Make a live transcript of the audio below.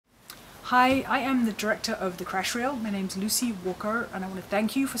Hi, I am the director of the Crash Reel. My name's Lucy Walker, and I want to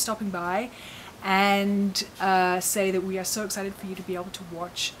thank you for stopping by and say that we are so excited for you to be able to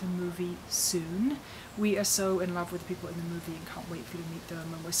watch the movie soon. We are so in love with the people in the movie and can't wait for you to meet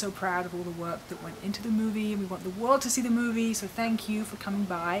them, and we're so proud of all the work that went into the movie, and we want the world to see the movie, so thank you for coming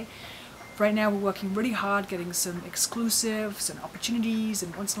by. Right now we're working really hard getting some exclusives and opportunities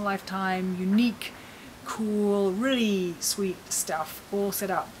and once-in-a-lifetime, unique, cool, really sweet stuff all set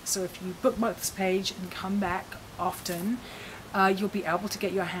up. So if you bookmark this page and come back often, you'll be able to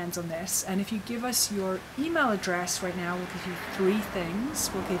get your hands on this. And if you give us your email address right now, we'll give you 3 things.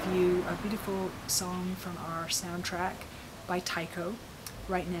 We'll give you a beautiful song from our soundtrack by Tyco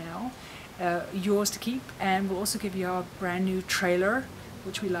right now, yours to keep, and we'll also give you our brand new trailer,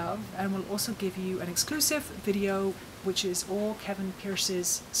 which we love, and we'll also give you an exclusive video which is all Kevin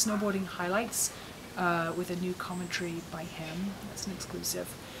Pearce's snowboarding highlights with a new commentary by him. That's an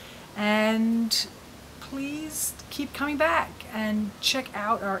exclusive. And please keep coming back and check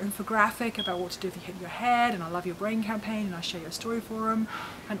out our infographic about what to do if you hit your head, and our Love Your Brain campaign, and our Share Your Story forum,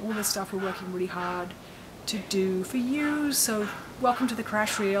 and all this stuff we're working really hard to do for you. So welcome to the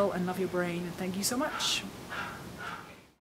Crash Reel and Love Your Brain, and thank you so much.